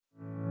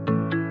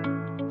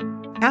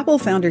Apple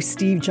founder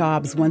Steve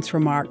Jobs once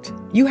remarked,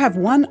 "You have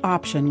one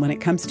option when it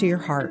comes to your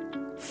heart.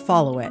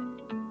 Follow it."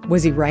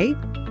 Was he right?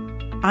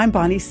 I'm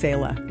Bonnie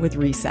Sala with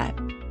Reset.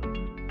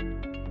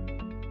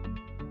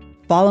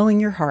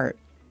 Following your heart.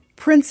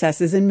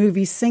 Princesses in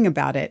movies sing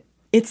about it.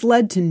 It's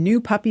led to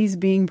new puppies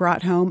being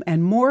brought home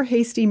and more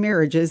hasty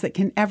marriages that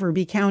can ever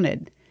be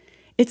counted.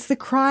 It's the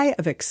cry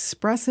of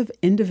expressive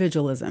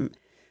individualism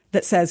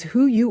that says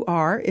who you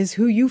are is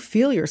who you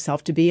feel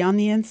yourself to be on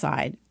the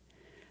inside.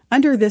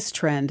 Under this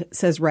trend,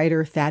 says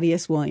writer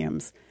Thaddeus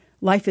Williams,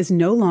 life is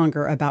no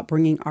longer about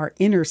bringing our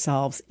inner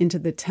selves into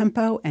the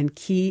tempo and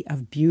key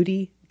of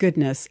beauty,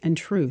 goodness, and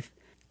truth,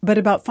 but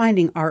about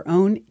finding our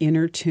own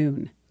inner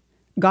tune.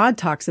 God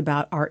talks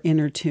about our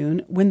inner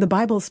tune when the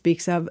Bible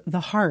speaks of the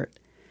heart.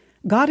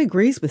 God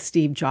agrees with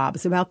Steve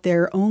Jobs about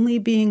there only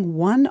being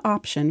one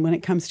option when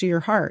it comes to your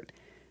heart.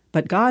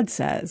 But God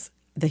says,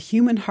 the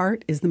human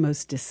heart is the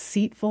most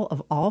deceitful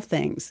of all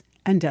things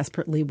and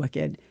desperately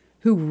wicked.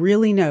 Who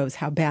really knows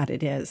how bad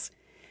it is?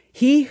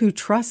 He who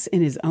trusts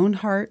in his own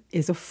heart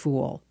is a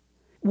fool.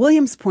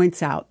 Williams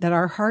points out that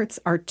our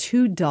hearts are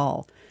too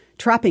dull,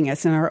 trapping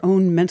us in our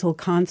own mental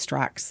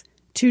constructs,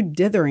 too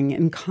dithering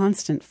in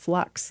constant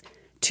flux,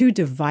 too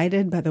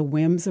divided by the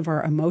whims of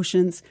our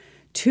emotions,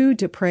 too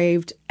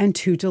depraved and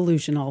too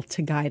delusional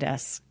to guide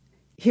us.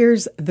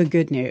 Here's the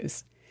good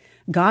news.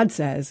 God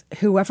says,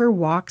 whoever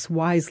walks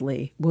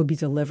wisely will be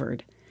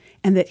delivered,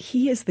 and that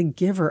he is the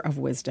giver of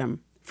wisdom.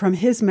 From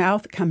his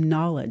mouth come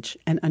knowledge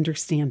and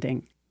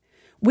understanding.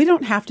 We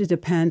don't have to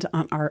depend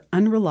on our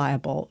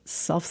unreliable,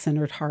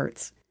 self-centered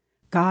hearts.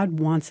 God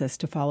wants us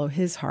to follow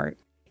his heart.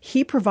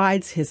 He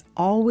provides his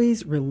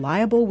always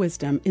reliable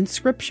wisdom in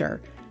Scripture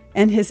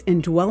and his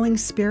indwelling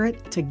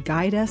spirit to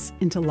guide us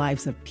into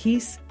lives of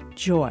peace,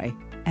 joy,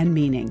 and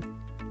meaning.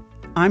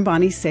 I'm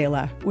Bonnie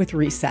Sala with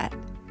Reset.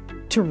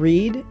 To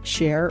read,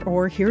 share,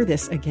 or hear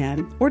this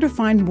again, or to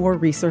find more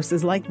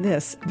resources like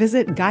this,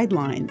 visit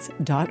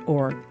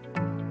guidelines.org.